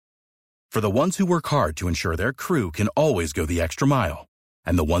For the ones who work hard to ensure their crew can always go the extra mile,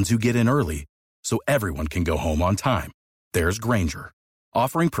 and the ones who get in early so everyone can go home on time, there's Grainger,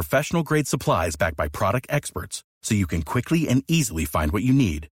 offering professional-grade supplies backed by product experts so you can quickly and easily find what you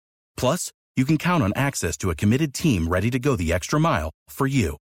need. Plus, you can count on access to a committed team ready to go the extra mile for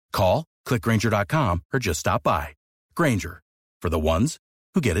you. Call, click Grainger.com, or just stop by. Grainger, for the ones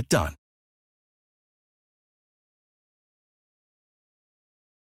who get it done.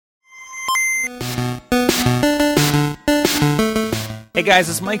 Hey guys,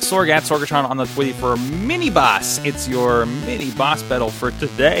 it's Mike Sorg at Sorgatron on the Twitty for Mini Boss. It's your mini boss battle for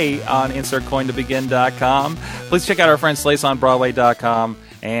today on InsertCoinToBegin.com. Please check out our friends SlaceOnBroadway.com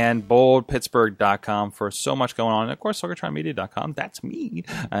and BoldPittsburgh.com for so much going on. And of course, SorgatronMedia.com, that's me,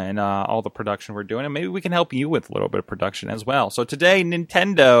 and all the production we're doing. And maybe we can help you with a little bit of production as well. So today,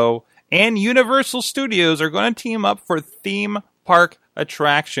 Nintendo and Universal Studios are going to team up for theme park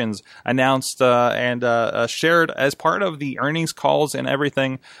attractions, announced and shared as part of the earnings calls and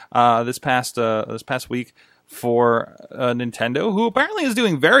everything this past week for Nintendo, who apparently is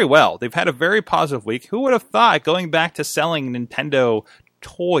doing very well. They've had a very positive week. Who would have thought going back to selling Nintendo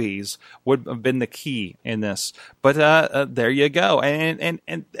toys would have been the key in this? But there you go, and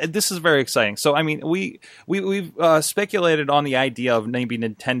this is very exciting. So I mean, we've speculated on the idea of maybe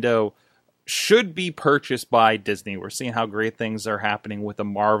Nintendo should be purchased by Disney. We're seeing how great things are happening with the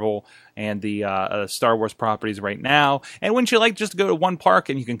Marvel and the Star Wars properties right now. And wouldn't you like just to go to one park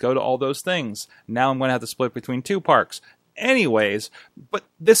and you can go to all those things? Now I'm going to have to split between two parks. Anyways, but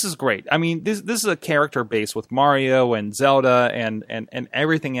this is great. I mean, this is a character base with Mario and Zelda and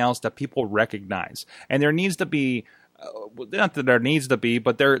everything else that people recognize. And there needs to be, not that there needs to be,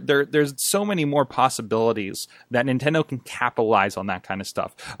 but there's so many more possibilities that Nintendo can capitalize on that kind of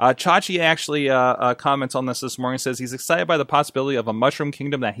stuff. Chachi actually comments on this morning, says he's excited by the possibility of a Mushroom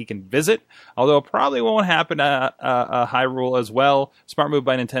Kingdom that he can visit, although it probably won't happen at Hyrule as well. Smart move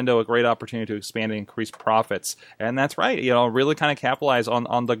by Nintendo, a great opportunity to expand and increase profits. And that's right, really kind of capitalize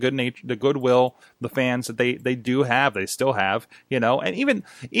on the good nature, the goodwill, the fans that they do have, they still have, and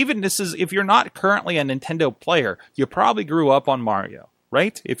even this is, if you're not currently a Nintendo player, you probably grew up on Mario,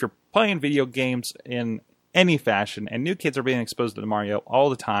 right? If you're playing video games in any fashion, and new kids are being exposed to Mario all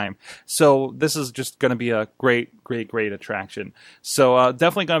the time, so this is just going to be a great attraction. So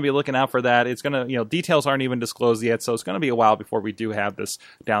definitely going to be looking out for that. It's going to, details aren't even disclosed yet, so it's going to be a while before we do have this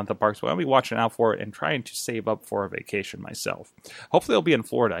down at the parks. But I'll be watching out for it and trying to save up for a vacation myself. Hopefully it'll be in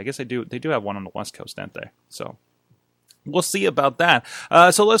Florida. I guess they do have one on the West Coast, don't they? So we'll see about that.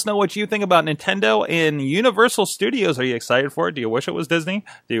 So let us know what you think about Nintendo and Universal Studios. Are you excited for it? Do you wish it was Disney?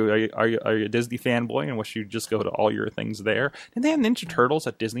 Are you a Disney fanboy and wish you'd just go to all your things there? Didn't they have Ninja Turtles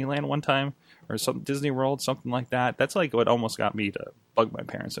at Disneyland one time? Or some Disney World, something like that? That's like what almost got me to bug my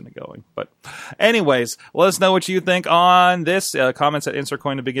parents into going. But anyways, let us know what you think on this. Comments at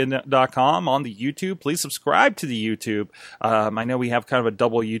InsertCoinToBegin.com on the YouTube. Please subscribe to the YouTube. I know we have kind of a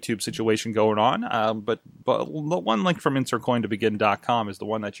double YouTube situation going on, but the one link from InsertCoinToBegin.com is the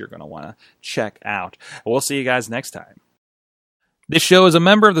one that you're going to want to check out. We'll see you guys next time. This show is a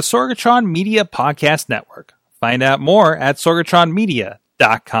member of the Sorgatron Media Podcast Network. Find out more at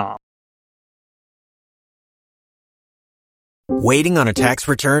SorgatronMedia.com. Waiting on a tax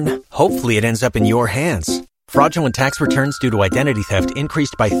return? Hopefully it ends up in your hands. Fraudulent tax returns due to identity theft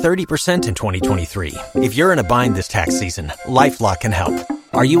increased by 30% in 2023. If you're in a bind this tax season, LifeLock can help.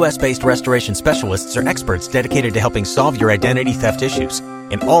 Our U.S.-based restoration specialists are experts dedicated to helping solve your identity theft issues.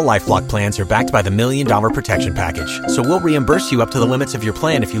 And all LifeLock plans are backed by the $1 Million Protection Package. So we'll reimburse you up to the limits of your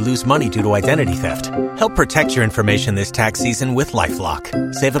plan if you lose money due to identity theft. Help protect your information this tax season with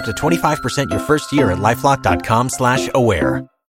LifeLock. Save up to 25% your first year at LifeLock.com/aware.